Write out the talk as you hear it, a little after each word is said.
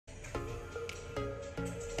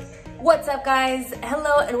What's up, guys?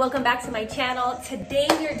 Hello and welcome back to my channel. Today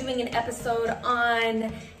we are doing an episode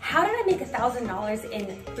on how did I make $1,000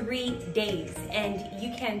 in 3 days, and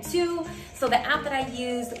you can too. So the app that I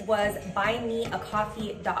used was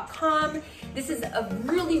buymeacoffee.com. This is a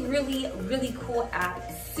really cool app.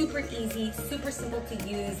 Super easy, super simple to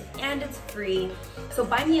use, and it's free. So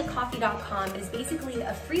buymeacoffee.com is basically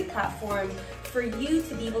a free platform for you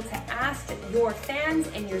to be able to ask your fans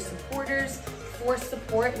and your supporters for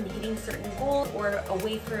support in hitting certain goals, or a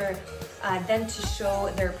way for them to show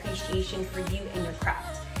their appreciation for you and your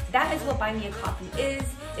craft. That is what Buy Me a Coffee is.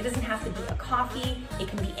 It doesn't have to be a coffee. It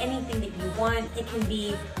can be anything that you want. It can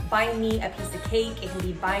be buy me a piece of cake. It can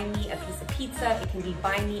be buy me a piece of pizza. It can be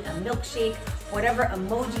buy me a milkshake. Whatever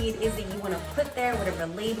emoji it is that you want to put there, whatever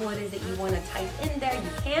label it is that you want to type in there, you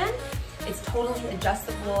can. It's totally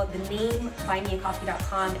adjustable. The name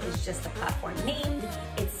buymeacoffee.com is just a platform name.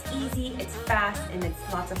 It's easy, it's fast, and it's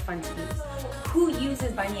lots of fun to use. Who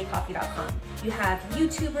uses buymeacoffee.com? You have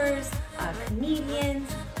YouTubers,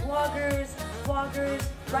 comedians, bloggers, vloggers,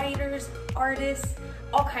 writers, artists,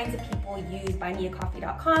 all kinds of people use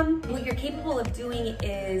buymeacoffee.com. What you're capable of doing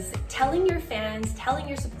is telling your fans, telling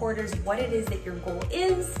your supporters what it is that your goal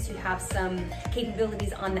is. So you have some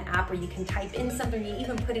capabilities on the app where you can type in something, you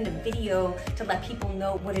even put in a video to let people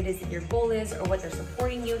know what it is that your goal is or what they're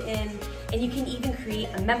supporting you in. And you can even create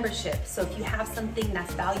a membership. So if you have something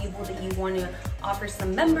that's valuable that you want to offer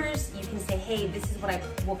some members, you can say, hey, this is what I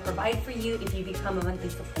will provide for you if you become a monthly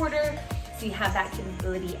supporter. So you have that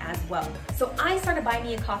capability as well. So I started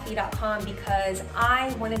buymeacoffee.com because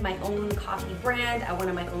I wanted my own coffee brand. I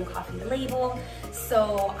wanted my own coffee label.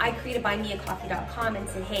 So I created buymeacoffee.com and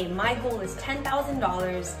said, hey, my goal is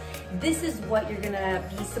 $10,000. This is what you're gonna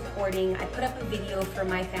be supporting. I put up a video for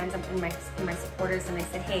my fans and my supporters, and I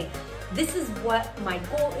said, hey, this is what my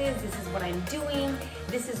goal is. This is what I'm doing.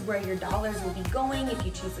 This is where your dollars will be going if you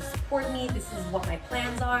choose to support me. This is what my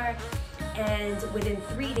plans are. And within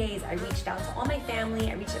 3 days, I reached out to all my family,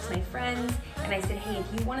 I reached out to my friends, and I said, hey, if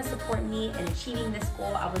you want to support me in achieving this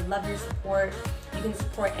goal, I would love your support. You can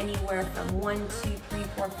support anywhere from 1, 2, 3,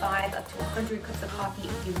 4, 5, up to 100 cups of coffee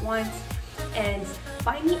if you want. And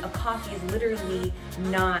Buy Me a Coffee is literally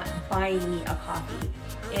not buying me a coffee.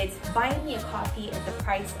 It's buying me a coffee at the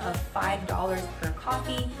price of $5 per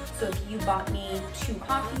coffee. So if you bought me 2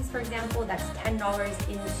 coffees, for example, that's $10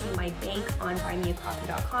 into my bank on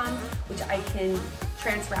buymeacoffee.com, which I can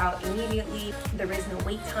transfer out immediately. There is no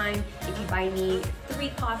wait time. If you buy me 3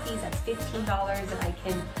 coffees, that's $15 that I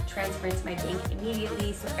can transfer into my bank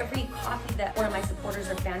immediately. So every coffee that one of my supporters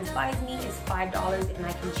or fans buys me is $5, and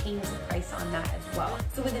I can change the price on that as well.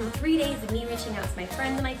 So within 3 days of me reaching out to my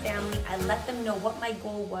friends and my family, I let them know what my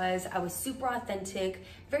goal was. I was super authentic,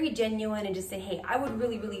 very genuine, and just say, hey, I would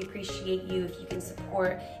really appreciate you if you can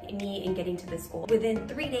support me in getting to this goal. Within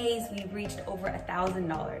 3 days, we reached over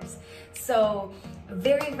 $1,000. So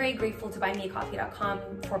very grateful to buymeacoffee.com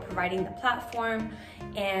for providing the platform,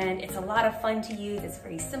 and it's a lot of fun to use. It's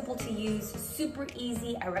very simple to use, super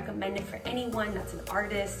easy. I recommend it for anyone that's an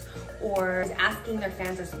artist or is asking their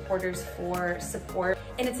fans or supporters for support.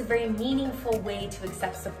 And it's a very meaningful way to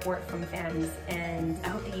accept support from fans. And I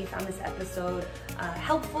hope that you found this episode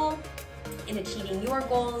helpful in achieving your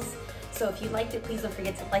goals. So if you liked it, please don't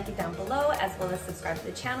forget to like it down below, as well as subscribe to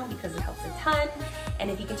the channel because it helps a ton.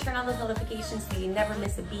 And if you can turn on those notifications so you never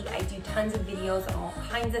miss a beat, I do tons of videos on all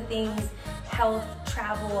kinds of things: health,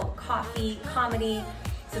 travel, coffee, comedy.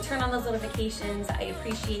 So turn on those notifications. I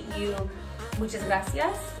appreciate you. Muchas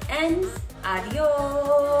gracias and adios.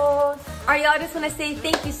 All right, y'all, I just want to say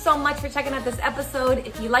thank you so much for checking out this episode.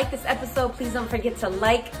 If you like this episode, please don't forget to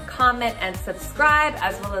like, comment, and subscribe,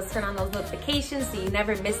 as well as turn on those notifications so you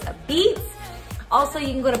never miss a beat. Also,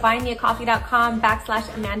 you can go to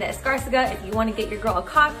buymeacoffee.com/Amanda Escarcega if you want to get your girl a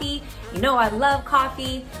coffee. You know I love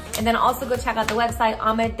coffee. And then also go check out the website,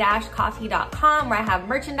 ama-coffee.com, where I have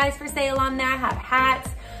merchandise for sale on there. I have hats,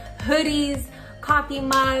 hoodies, coffee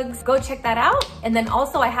mugs. Go check that out. And then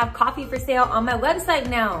also I have coffee for sale on my website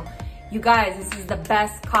now. You guys, this is the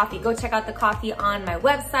best coffee. Go check out the coffee on my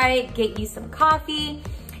website, get you some coffee,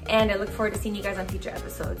 and I look forward to seeing you guys on future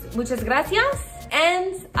episodes. Muchas gracias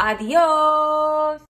and adios.